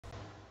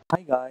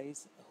Hi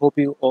guys, hope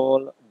you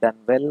all done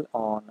well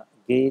on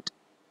gate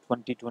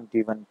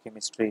 2021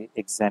 chemistry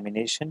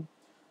examination.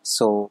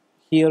 So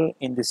here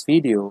in this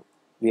video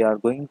we are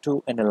going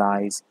to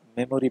analyze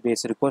memory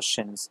based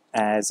questions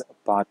as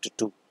part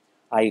 2.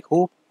 I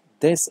hope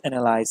this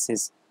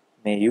analysis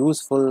may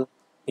useful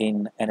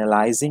in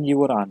analyzing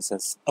your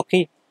answers.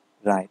 Okay,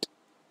 right.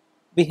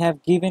 We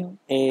have given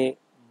a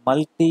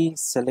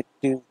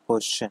multi-selective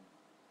question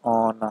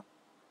on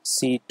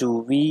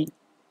C2V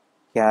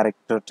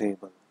character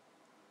table.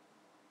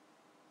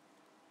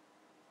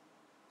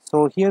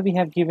 So here we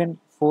have given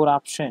four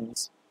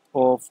options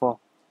of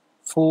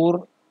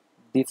four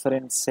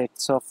different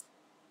sets of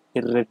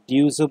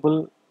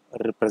irreducible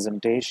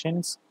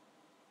representations.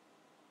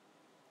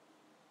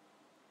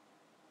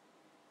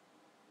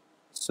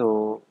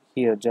 So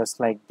here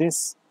just like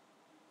this,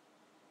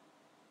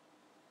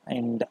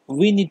 and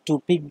we need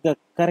to pick the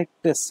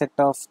correct set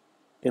of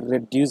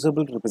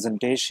irreducible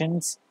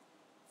representations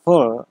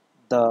for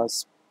the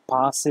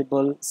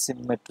possible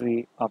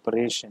symmetry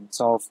operations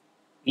of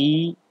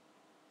E,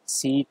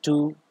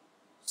 C2,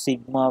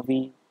 sigma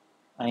V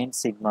and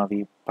sigma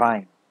V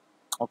prime.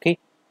 Okay,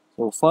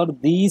 so for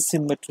these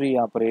symmetry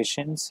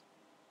operations,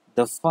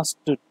 the first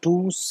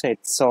two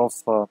sets of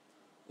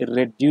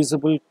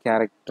irreducible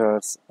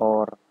characters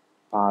are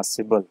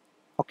possible.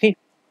 Okay,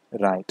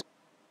 right.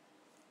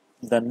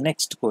 The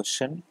next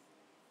question,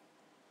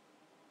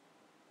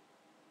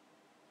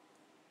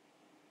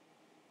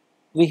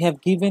 we have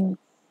given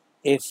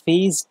a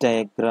phase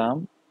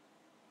diagram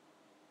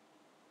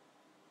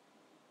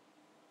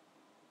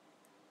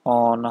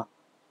on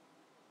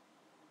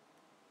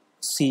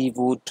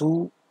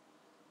CO2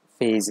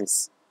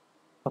 phases.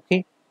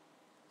 Okay,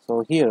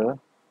 so here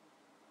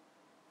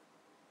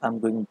I'm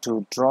going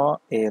to draw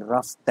a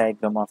rough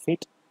diagram of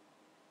it,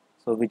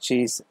 so which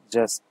is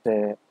just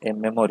a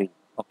memory.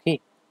 Okay,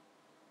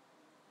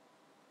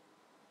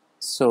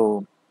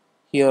 so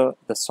here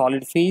the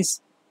solid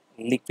phase,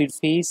 liquid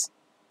phase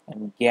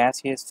and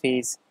gaseous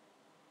phase,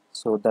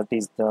 so that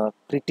is the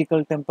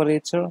critical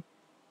temperature,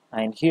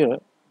 and here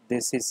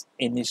this is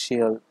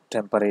initial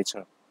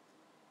temperature.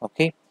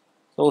 Okay,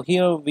 so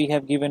here we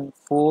have given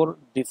four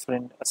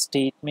different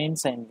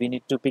statements and we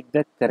need to pick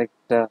the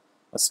correct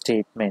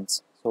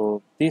statements.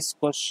 So this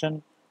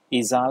question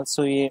is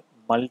also a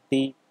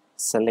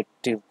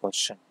multi-selective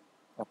question.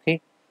 Okay,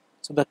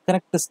 so the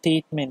correct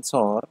statements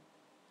are: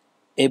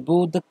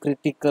 above the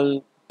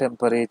critical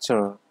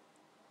temperature,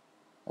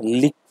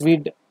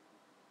 liquid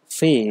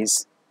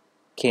phase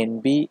can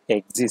be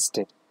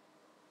existed.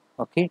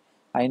 Okay,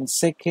 and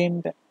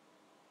second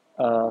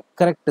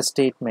correct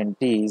statement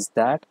is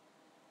that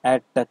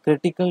at the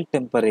critical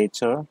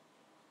temperature,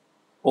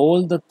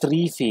 all the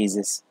three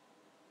phases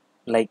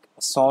like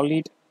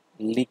solid,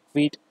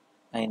 liquid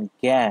and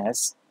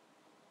gas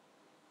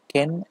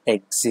can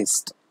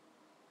exist.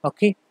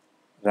 Okay,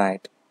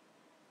 right.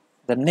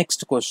 The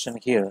next question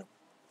here.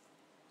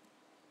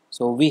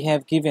 So we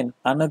have given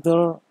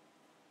another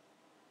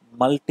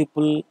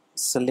multiple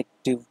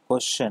selective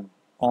question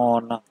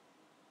on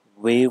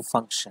wave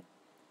function.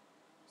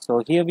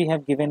 So here we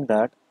have given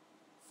that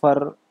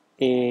for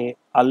a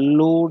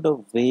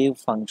allowed wave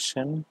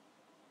function,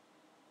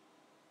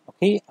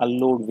 okay,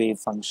 allowed wave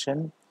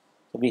function,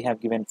 so we have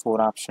given four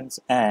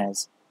options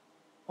as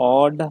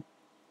odd,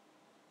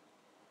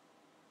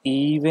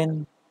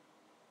 even,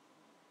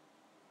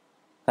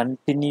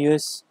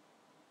 continuous,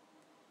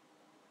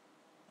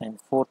 and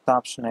fourth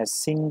option as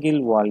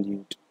single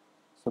volute.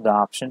 So the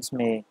options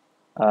may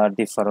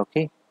differ.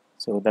 Okay,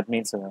 so that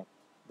means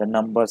the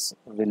numbers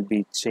will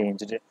be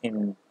changed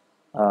in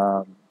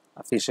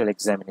official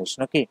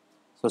examination. Okay,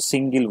 so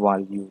single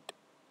volute.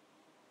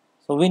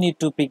 So we need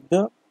to pick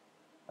the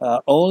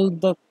all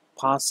the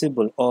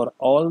possible or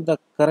all the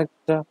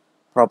correct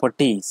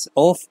properties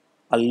of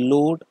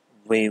allowed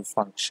wave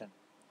function.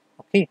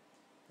 Okay,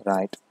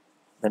 right.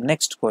 The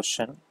next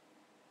question,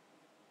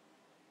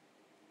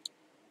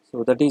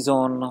 so that is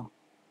on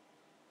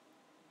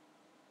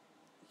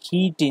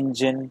heat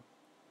engine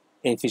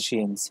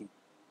efficiency.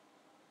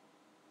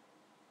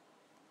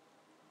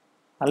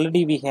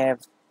 Already we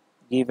have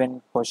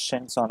given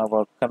questions on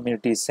our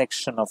community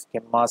section of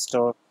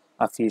ChemMaster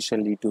official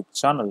YouTube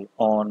channel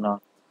on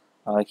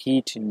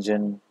heat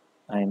engine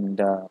and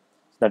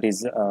that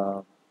is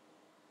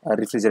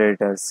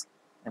refrigerators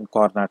and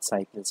Carnot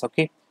cycles.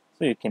 Okay,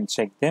 so you can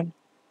check them.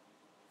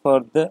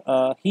 For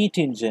the heat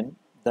engine,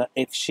 the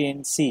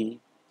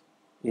efficiency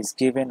is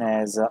given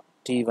as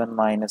T1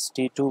 minus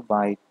T2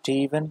 by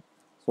T1.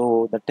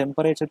 So the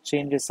temperature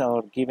changes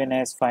are given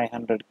as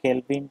 500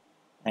 Kelvin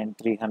and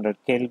 300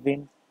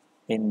 Kelvin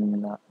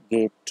in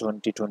gate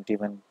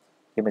 2021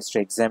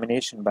 chemistry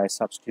examination by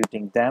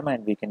substituting them,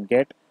 and we can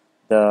get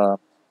the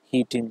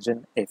heat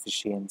engine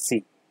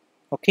efficiency.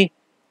 Okay,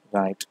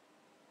 right.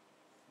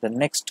 The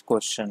next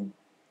question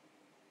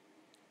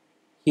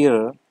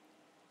here,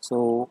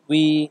 so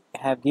we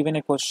have given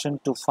a question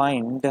to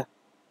find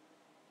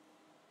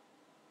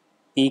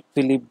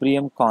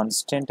equilibrium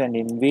constant, and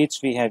in which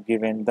we have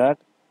given that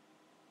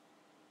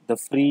the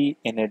free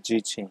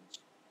energy change.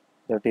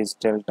 that is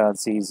delta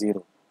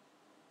Z0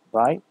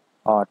 by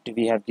R.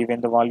 We have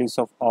given the values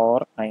of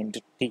R and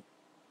T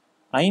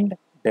and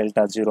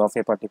delta 0 of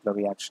a particular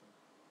reaction.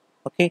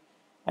 Okay,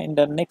 and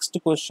the next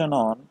question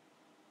on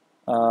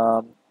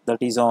that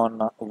is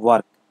on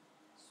work.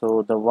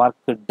 So the work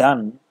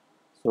done,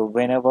 so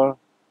whenever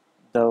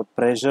the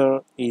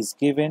pressure is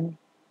given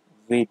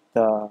with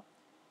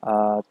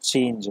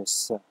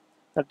changes,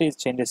 that is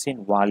changes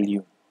in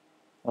volume.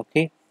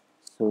 Okay,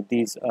 so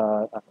these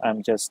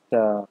I'm just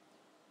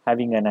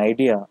having an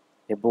idea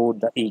about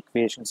the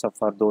equations of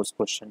for those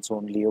questions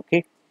only.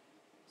 Okay,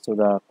 so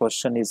the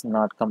question is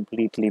not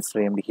completely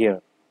framed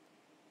here.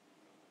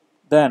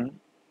 Then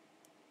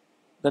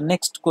the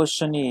next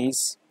question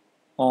is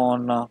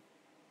on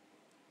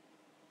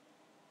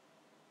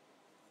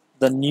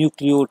the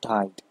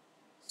nucleotide.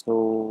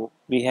 So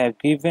we have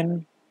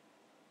given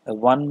a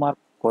 1-mark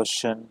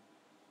question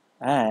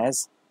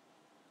as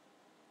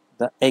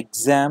the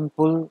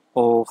example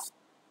of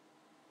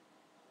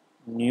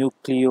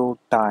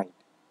nucleotide.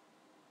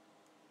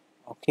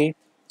 Okay,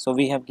 so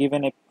we have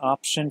given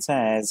options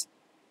as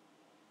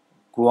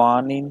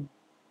guanine,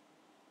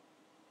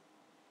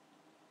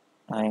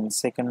 and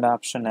second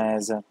option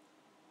as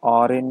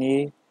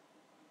RNA,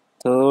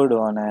 third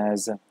one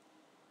as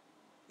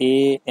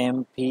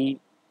AMP,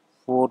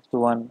 fourth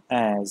one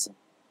as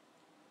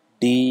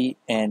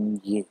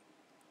DNA.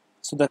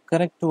 So the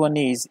correct one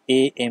is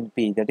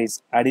AMP, that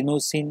is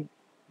adenosine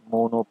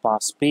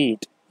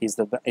monophosphate is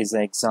the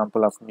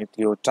example of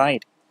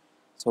nucleotide.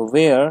 So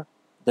where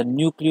the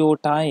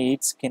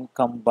nucleotides can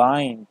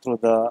combine through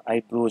the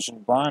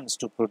hydrogen bonds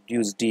to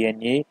produce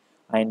DNA,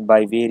 and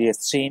by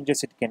various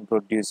changes it can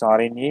produce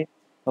RNA.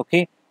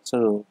 Okay,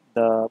 so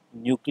the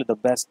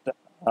best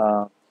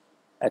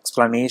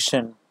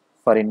explanation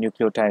for a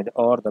nucleotide,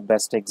 or the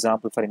best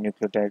example for a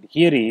nucleotide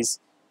here is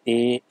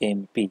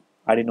AMP,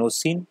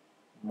 adenosine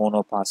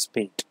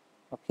monophosphate.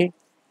 Okay,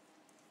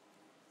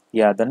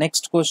 yeah, the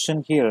next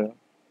question here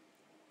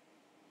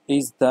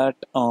is that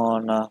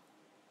on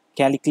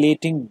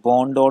calculating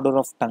bond order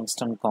of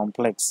tungsten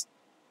complex,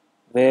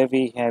 where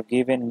we have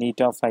given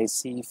neta 5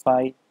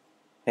 C5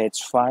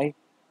 H5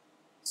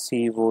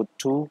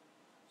 CO2,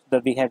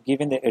 that we have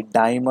given a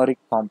dimeric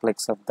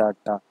complex of that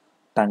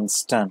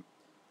tungsten,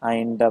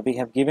 and we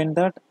have given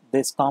that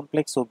this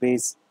complex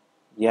obeys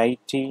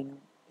 18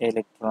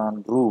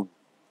 electron rule.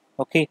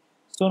 Okay,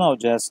 so now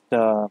just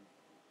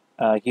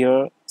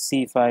here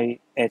C5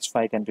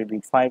 H5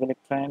 contribute 5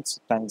 electrons,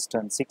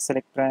 tungsten 6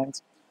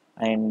 electrons,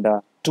 and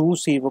 2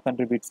 CO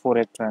contribute 4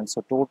 electrons,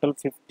 so total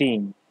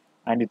 15,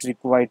 and it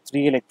required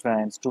 3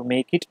 electrons to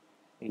make it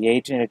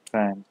 18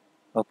 electrons.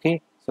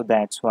 Okay, so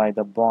that's why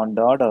the bond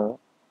order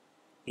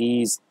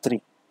is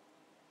 3.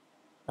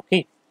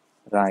 Okay,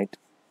 right.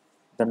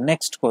 The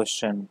next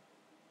question,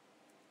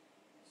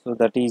 so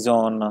that is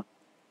on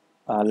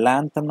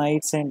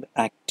lanthanides and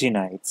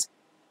actinides.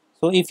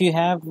 So if you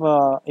have,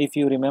 if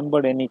you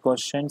remembered any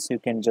questions, you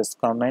can just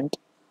comment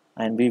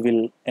and we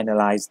will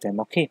analyze them.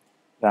 Okay,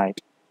 right.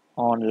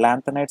 On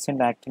lanthanides and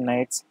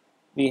actinides,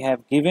 we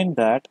have given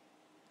that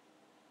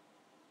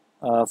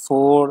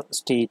 4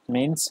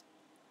 statements,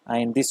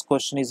 and this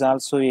question is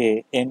also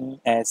a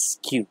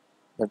M.Sc,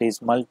 that is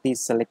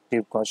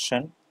multi-selective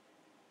question.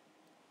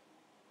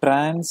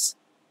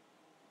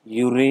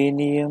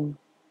 Trans-uranium,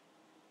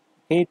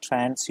 okay,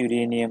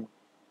 trans-uranium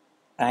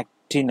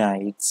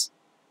actinides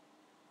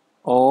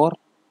or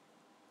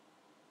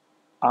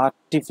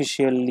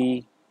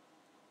artificially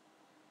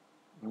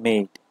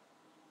made.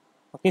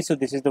 Okay, so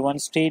this is the one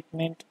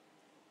statement,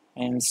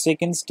 and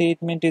second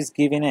statement is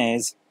given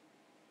as,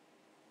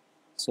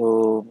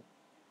 so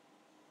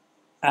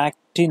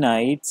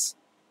actinides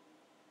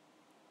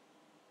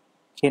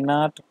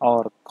cannot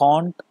or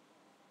can't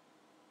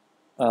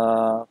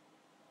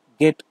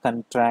get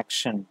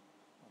contraction,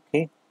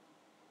 okay,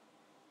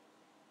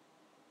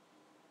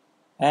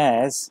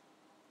 as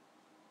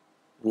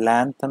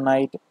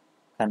lanthanide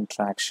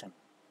contraction,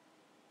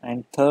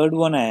 and third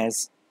one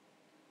as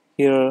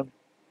here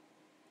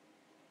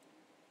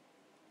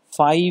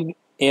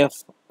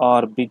 5F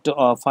orbital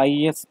or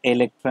 5F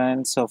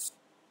electrons of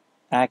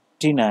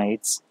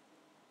actinides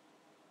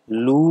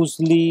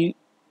loosely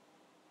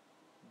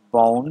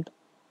bound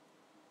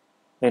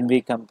when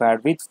we compare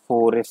with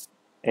 4F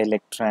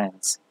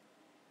electrons.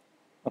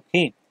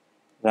 Okay,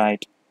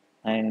 right.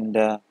 And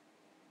so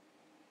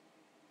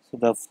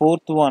the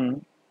fourth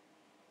one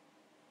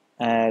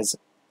as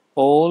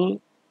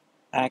all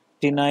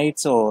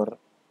actinides are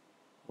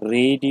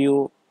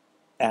radioactive.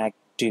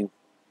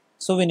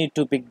 So we need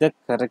to pick the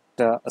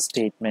correct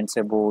statements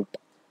about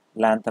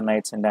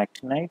lanthanides and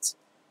actinides.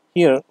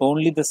 Here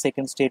only the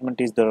second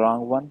statement is the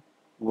wrong one.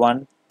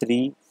 1,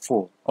 3,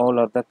 4. All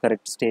are the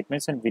correct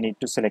statements and we need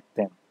to select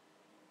them.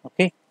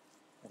 Okay,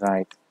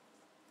 right.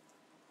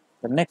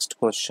 The next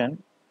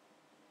question,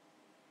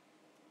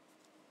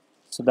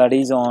 so that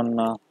is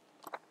on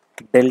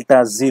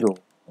delta 0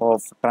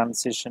 of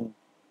transition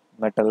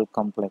metal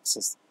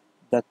complexes.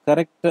 The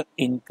correct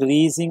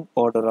increasing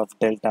order of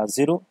delta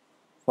 0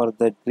 for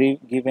the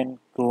given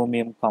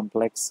chromium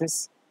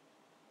complexes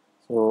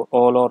So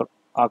all are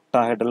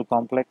octahedral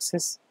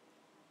complexes.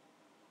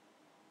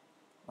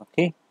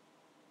 Okay.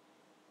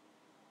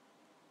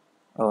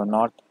 Oh,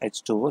 not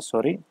H2O,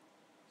 sorry.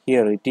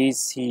 Here it is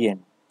Cn.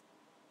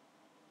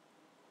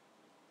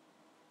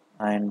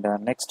 And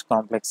next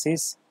complex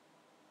is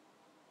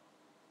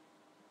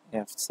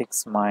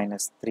F6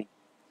 minus 3.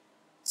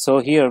 So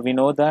here we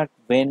know that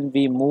when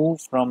we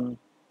move from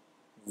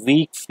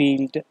weak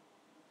field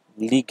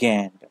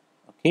ligand,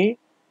 okay,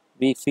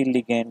 weak field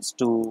ligands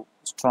to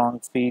strong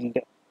field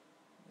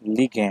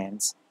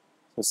ligands,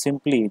 so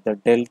simply the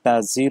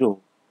delta 0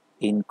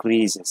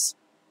 increases.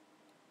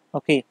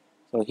 Okay,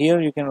 so here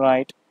you can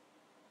write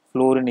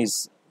fluorine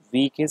is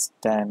weakest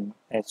than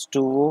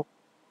H2O,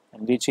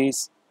 and which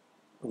is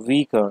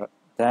weaker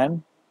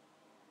than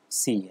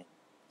Cn.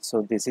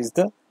 So this is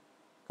the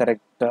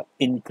correct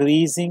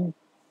increasing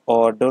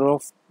order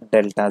of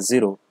delta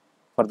 0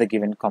 for the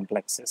given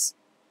complexes.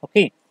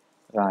 Okay,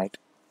 right.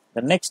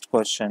 The next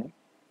question.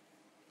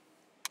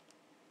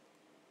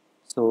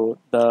 So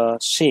the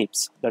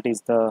shapes, that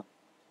is the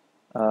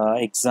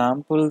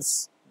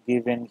examples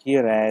given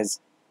here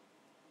as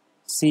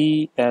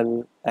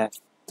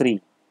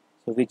CLF3,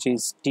 so which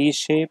is T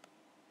shape,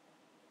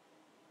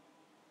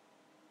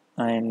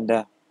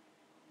 and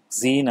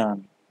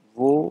xenon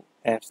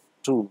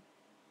OF2,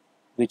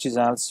 which is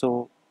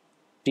also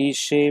T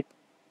shape,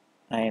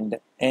 and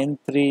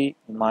N3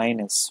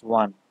 minus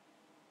 1,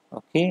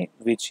 okay,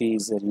 which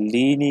is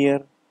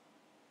linear,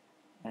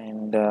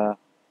 and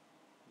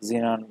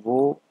xenon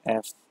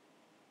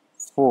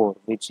OF4,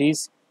 which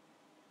is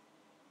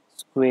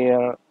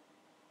square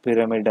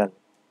pyramidal.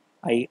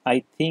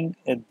 I think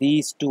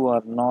these two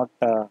are not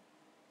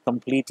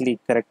completely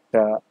correct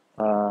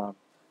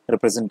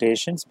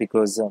representations,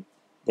 because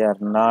they are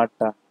not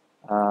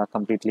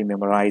completely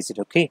memorized.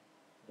 Okay,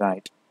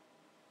 right.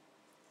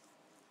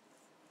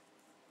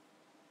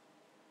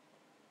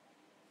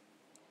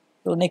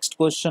 So next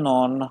question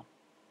on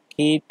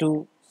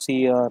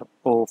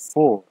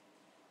K2CrO4.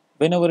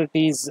 Whenever it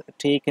is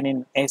taken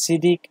in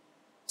acidic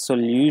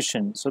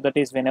solution, so that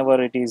is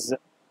whenever it is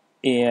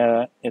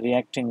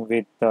reacting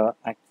with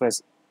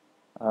aqueous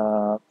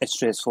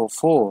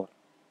H2SO4,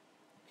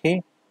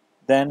 okay,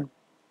 then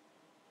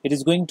it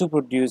is going to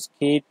produce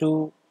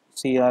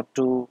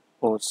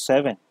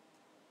K2Cr2O7,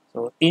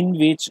 so in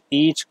which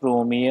each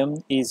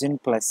chromium is in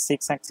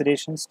 +6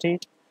 oxidation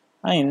state,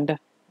 and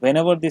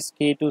whenever this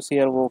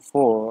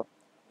K2CrO4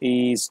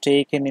 is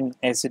taken in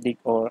acidic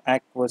or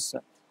aqueous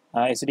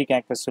acidic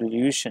aqueous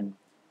solution,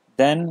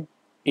 then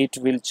it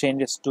will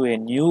changes to a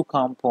new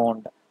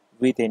compound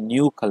with a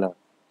new color.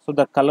 So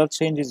the color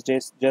change is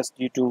just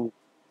due to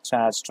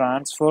charge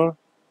transfer,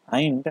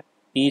 and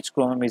each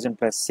chromium is in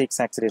 +6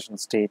 oxidation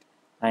state,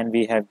 and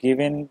we have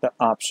given the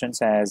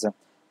options as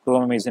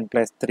chromium is in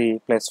 +3,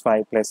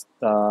 +5,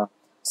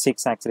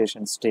 +6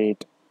 oxidation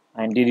state,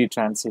 and DD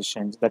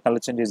transitions. The color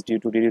change is due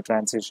to DD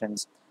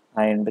transitions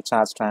and the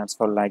charge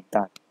transfer, like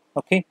that.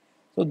 Okay,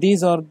 so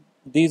these are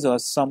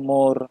some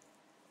more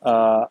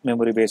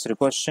memory based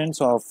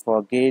questions of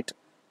GATE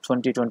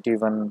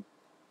 2021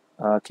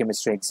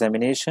 chemistry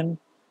examination.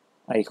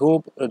 I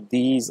hope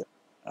these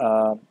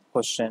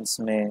questions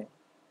may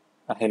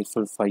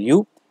helpful for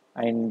you,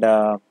 and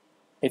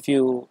if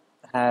you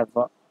have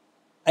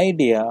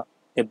idea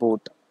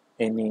about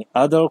any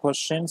other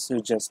questions,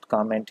 you just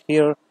comment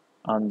here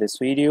on this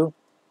video,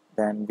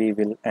 then we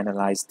will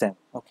analyze them.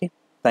 Okay,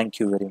 thank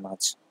you very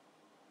much.